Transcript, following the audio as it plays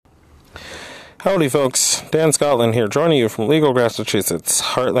Howdy folks, Dan Scotland here, joining you from Legal, Massachusetts,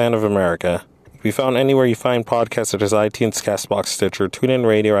 heartland of America. You can be found anywhere you find podcasts such as iTunes, CastBox, Stitcher, TuneIn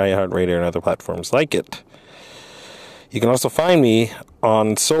Radio, iHeartRadio, and other platforms like it. You can also find me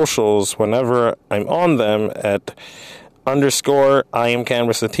on socials whenever I'm on them at _ I am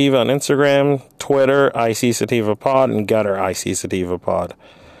Cannabis Sativa on Instagram, Twitter, IC Sativa Pod, and Gutter IC Sativa Pod.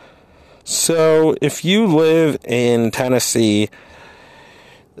 So, if you live in Tennessee,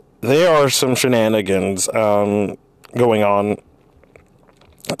 there are some shenanigans going on.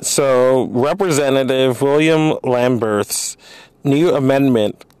 So, Representative William Lamberth's new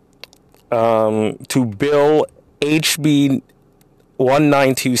amendment to Bill HB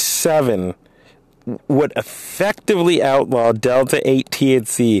 1927 would effectively outlaw Delta-8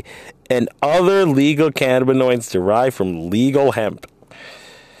 THC and other legal cannabinoids derived from legal hemp.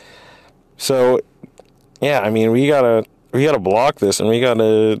 So, yeah, I mean, we gotta block this, and we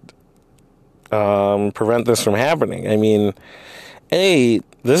gotta prevent this from happening. I mean,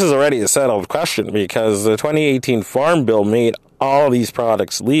 this is already a settled question because the 2018 Farm Bill made all these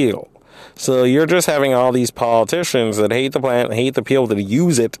products legal. So you're just having all these politicians that hate the plant, hate the people that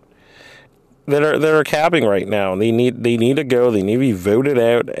use it, that are capping right now. They need to go. They need to be voted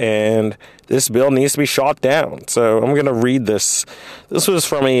out, and this bill needs to be shot down. So I'm going to read this. This was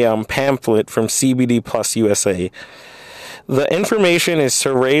from a pamphlet from CBD Plus USA. The information is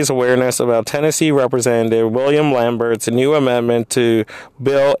to raise awareness about Tennessee Representative William Lamberth's new amendment to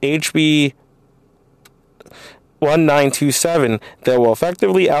Bill HB 1927 that will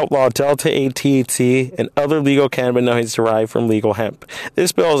effectively outlaw Delta-8 THC and other legal cannabinoids derived from legal hemp.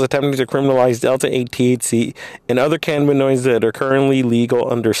 This bill is attempting to criminalize Delta-8 THC and other cannabinoids that are currently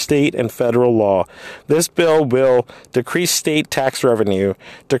legal under state and federal law. This bill will decrease state tax revenue,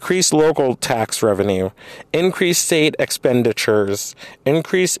 decrease local tax revenue, increase state expenditures,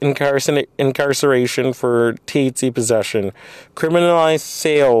 increase incarceration for THC possession, criminalize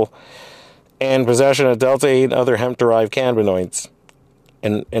sale and possession of Delta-8 and other hemp-derived cannabinoids.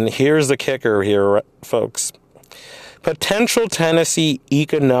 And here's the kicker here, folks. Potential Tennessee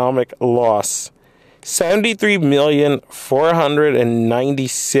economic loss,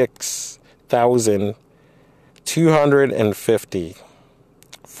 $73,496,250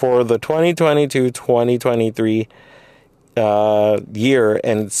 for the 2022-2023 year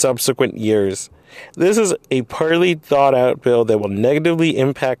and subsequent years. This is a poorly thought out bill that will negatively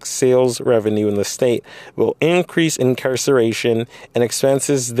impact sales revenue in the state, will increase incarceration and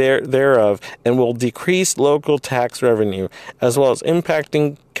expenses thereof, and will decrease local tax revenue, as well as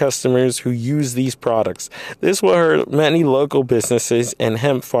impacting customers who use these products. This will hurt many local businesses and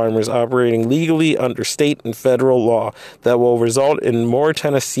hemp farmers operating legally under state and federal law, that will result in more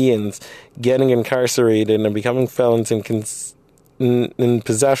Tennesseans getting incarcerated and becoming felons in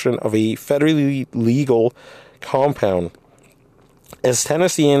possession of a federally legal compound. As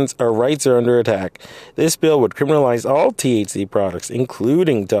Tennesseans, our rights are under attack. This bill would criminalize all THC products,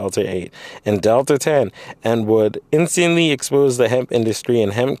 including Delta-8 and Delta-10, and would instantly expose the hemp industry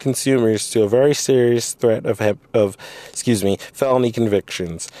and hemp consumers to a very serious threat of felony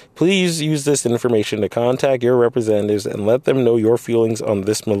convictions. Please use this information to contact your representatives and let them know your feelings on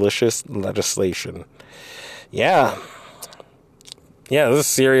this malicious legislation. Yeah, this is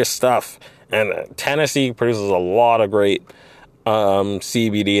serious stuff. And Tennessee produces a lot of great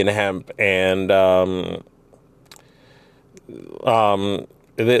CBD and hemp, and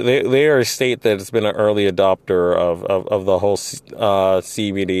they are a state that's been an early adopter of the whole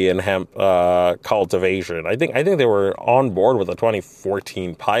CBD and hemp cultivation. I think they were on board with the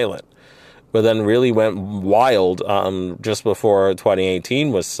 2014 pilot, but then really went wild just before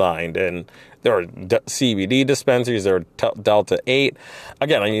 2018 was signed, and there are CBD dispensaries, there are Delta-8.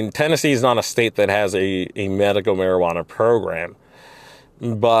 Again, I mean, Tennessee is not a state that has a medical marijuana program.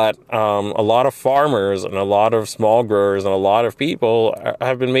 But a lot of farmers and a lot of small growers and a lot of people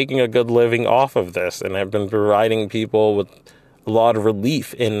have been making a good living off of this, and have been providing people with a lot of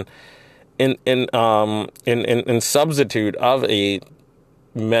relief in substitute of a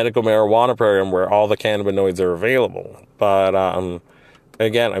medical marijuana program where all the cannabinoids are available. But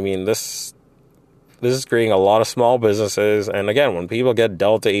again, I mean, this is creating a lot of small businesses, and again, when people get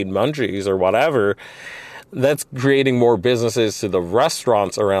Delta-8 munchies or whatever, that's creating more businesses to the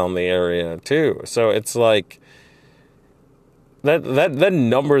restaurants around the area too. So it's like that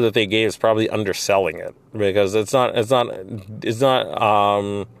number that they gave is probably underselling it, because it's not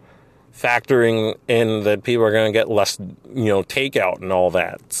factoring in that people are going to get less, takeout and all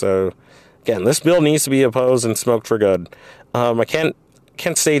that. So again, this bill needs to be opposed and smoked for good. I can't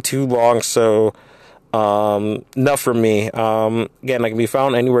stay too long, so Enough from me. Again, I can be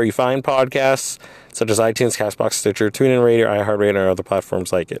found anywhere you find podcasts, such as iTunes, Castbox, Stitcher, TuneIn Radio, iHeartRadio, and other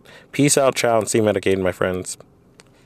platforms like it. Peace out, ciao, and see you medicated, my friends.